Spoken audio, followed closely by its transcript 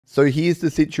So here's the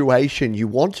situation. You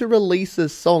want to release a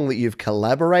song that you've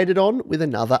collaborated on with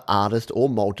another artist or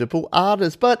multiple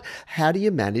artists, but how do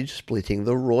you manage splitting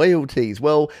the royalties?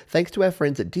 Well, thanks to our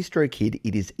friends at DistroKid,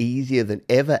 it is easier than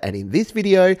ever, and in this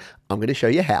video, I'm going to show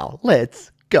you how.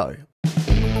 Let's go.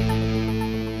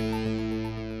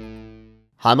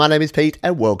 Hi, my name is Pete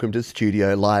and welcome to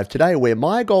Studio Live today, where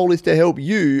my goal is to help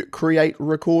you create,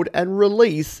 record and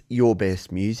release your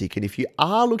best music. And if you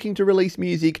are looking to release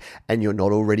music and you're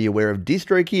not already aware of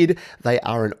DistroKid, they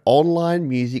are an online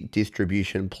music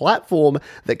distribution platform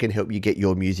that can help you get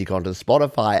your music onto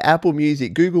Spotify, Apple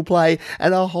Music, Google Play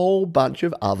and a whole bunch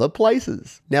of other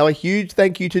places. Now, a huge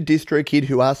thank you to DistroKid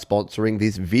who are sponsoring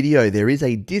this video. There is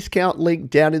a discount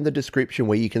link down in the description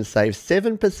where you can save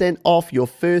 7% off your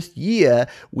first year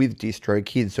with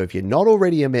DistroKid. So if you're not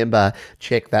already a member,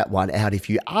 check that one out. If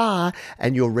you are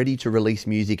and you're ready to release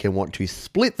music and want to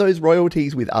split those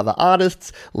royalties with other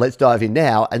artists, let's dive in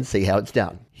now and see how it's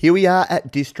done. Here we are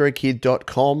at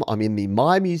distrokid.com. I'm in the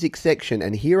My Music section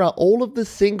and here are all of the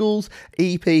singles,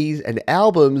 EPs and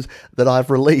albums that I've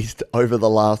released over the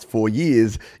last 4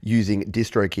 years using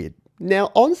DistroKid.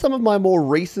 Now, on some of my more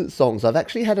recent songs, I've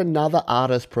actually had another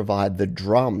artist provide the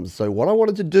drums. So what I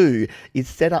wanted to do is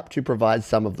set up to provide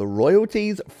some of the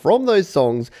royalties from those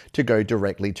songs to go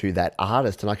directly to that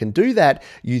artist. And I can do that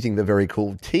using the very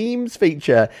cool Teams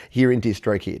feature here in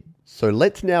DistroKid. So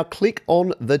let's now click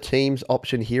on the Teams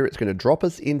option here. It's going to drop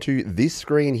us into this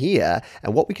screen here.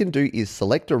 And what we can do is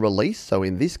select a release. So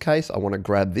in this case, I want to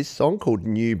grab this song called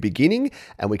New Beginning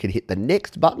and we can hit the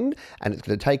next button and it's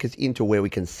going to take us into where we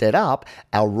can set up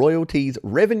our royalties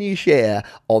revenue share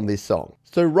on this song.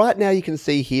 So right now you can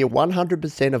see here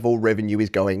 100% of all revenue is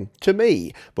going to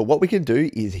me. But what we can do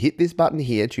is hit this button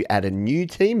here to add a new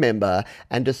team member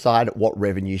and decide what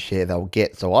revenue share they'll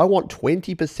get. So I want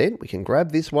 20%. We can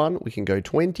grab this one. We can go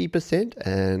 20%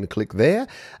 and click there.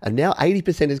 And now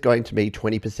 80% is going to me,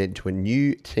 20% to a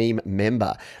new team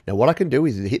member. Now what I can do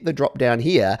is hit the drop down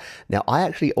here. Now I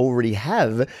actually already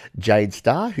have Jade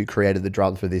Star, who created the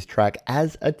drums for this track,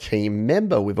 as a team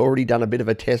member. We've already done a bit of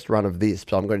a test run of this.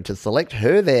 So I'm going to select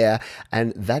her there,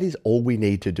 and that is all we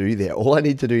need to do there. All I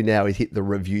need to do now is hit the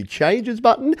review changes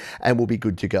button and we'll be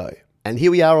good to go. And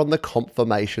here we are on the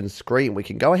confirmation screen. We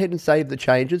can go ahead and save the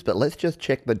changes, but let's just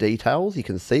check the details. You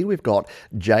can see we've got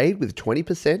Jade with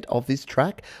 20% of this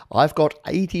track. I've got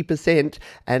 80%.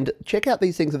 And check out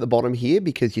these things at the bottom here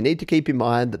because you need to keep in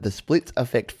mind that the splits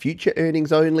affect future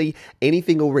earnings only.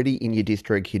 Anything already in your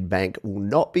DistroKid bank will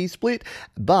not be split,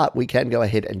 but we can go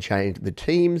ahead and change the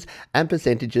teams and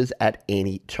percentages at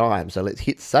any time. So let's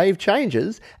hit save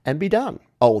changes and be done.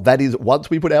 Oh, that is once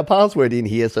we put our password in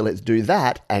here, so let's do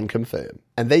that and confirm.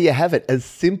 And there you have it, as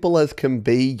simple as can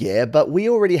be, yeah, but we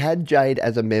already had Jade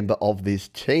as a member of this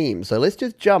team. So let's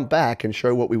just jump back and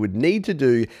show what we would need to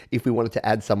do if we wanted to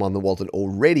add someone that wasn't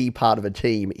already part of a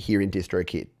team here in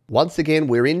DistroKid. Once again,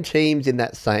 we're in Teams in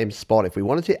that same spot. If we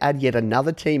wanted to add yet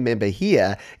another team member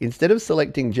here, instead of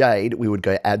selecting Jade, we would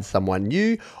go add someone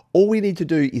new. All we need to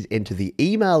do is enter the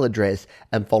email address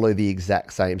and follow the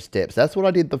exact same steps. That's what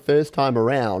I did the first time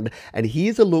around. And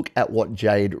here's a look at what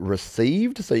Jade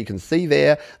received. So you can see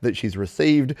there that she's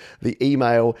received the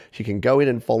email. She can go in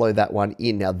and follow that one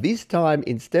in. Now this time,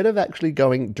 instead of actually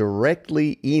going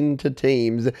directly into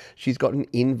Teams, she's got an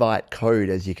invite code,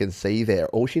 as you can see there.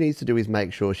 All she needs to do is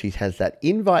make sure she has that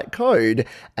invite code,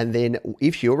 and then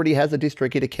if she already has a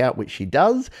DistroKid account, which she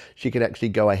does, she can actually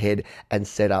go ahead and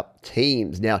set up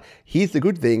Teams. Now, here's the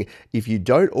good thing. If you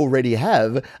don't already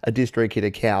have a DistroKid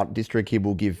account, DistroKid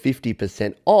will give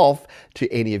 50% off to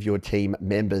any of your team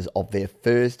members of their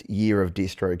first year of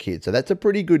DistroKid. So that's a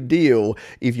pretty good deal.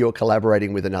 If you're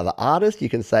collaborating with another artist, you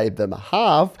can save them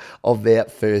half of their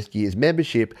first year's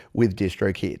membership with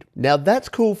DistroKid. Now, that's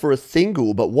cool for a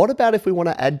single, but what about if we want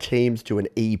to add teams to an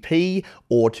EP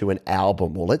or to an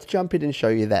album? Well, let's jump in and show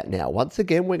you that now. Once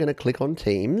again, we're going to click on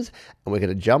Teams and we're going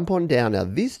to jump on down. Now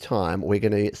this time we're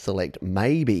going to select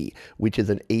Maybe, which is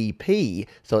an EP.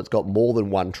 So it's got more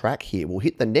than one track here. We'll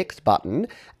hit the next button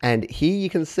and here you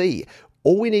can see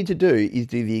all we need to do is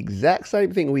do the exact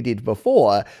same thing we did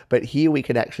before, but here we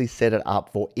can actually set it up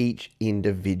for each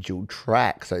individual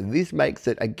track. So this makes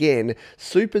it, again,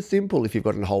 super simple. If you've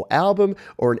got a whole album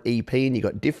or an EP and you've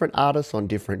got different artists on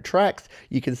different tracks,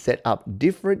 you can set up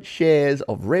different shares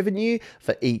of revenue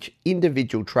for each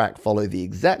individual track, follow the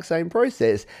exact same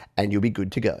process, and you'll be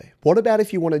good to go. What about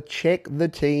if you want to check the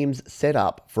team's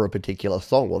setup for a particular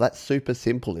song? Well, that's super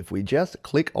simple. If we just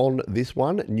click on this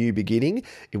one, New Beginning,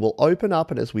 it will open open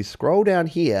up, and as we scroll down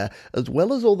here, as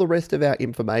well as all the rest of our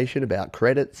information about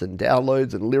credits and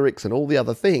downloads and lyrics and all the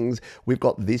other things, we've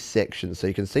got this section. So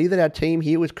you can see that our team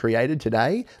here was created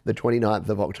today, the 29th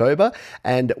of October,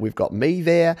 and we've got me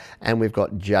there, and we've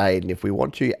got Jade. And if we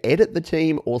want to edit the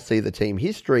team or see the team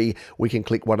history, we can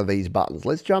click one of these buttons.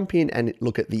 Let's jump in and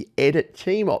look at the edit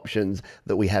team options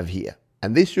that we have here.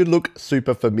 And this should look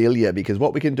super familiar, because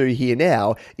what we can do here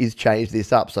now is change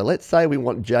this up. So let's say we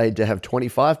want Jade to have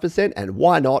 25%, and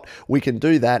why not? We can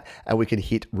do that, and we can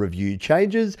hit review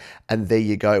changes, and there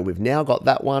you go. We've now got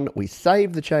that one. We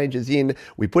save the changes in,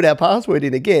 we put our password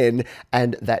in again,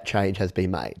 and that change has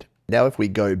been made. Now, if we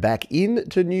go back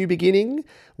into New Beginning,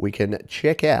 we can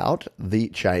check out the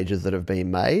changes that have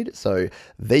been made. So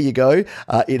there you go.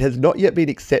 It has not yet been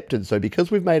accepted. So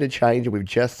because we've made a change and we've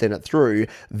just sent it through,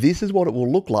 this is what it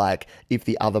will look like if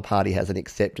the other party hasn't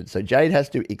accepted. So Jade has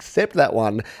to accept that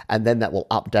one, and then that will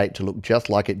update to look just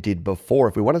like it did before.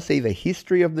 If we want to see the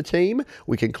history of the team,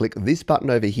 we can click this button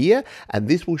over here, and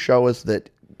this will show us that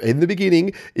in the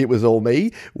beginning, it was all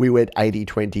me. We went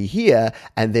 80-20 here,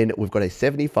 and then we've got a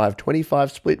 75-25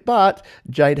 split, but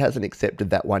Jade hasn't accepted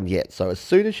that one yet. So as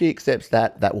soon as she accepts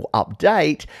that, that will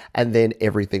update, and then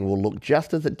everything will look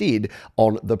just as it did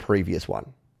on the previous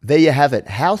one. There you have it.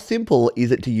 How simple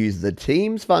is it to use the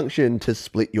Teams function to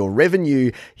split your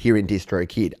revenue here in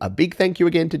DistroKid? A big thank you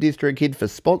again to DistroKid for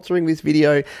sponsoring this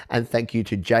video, and thank you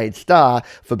to Jade Star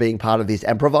for being part of this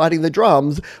and providing the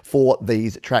drums for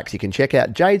these tracks. You can check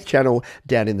out Jade's channel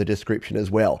down in the description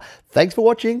as well. Thanks for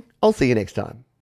watching. I'll see you next time.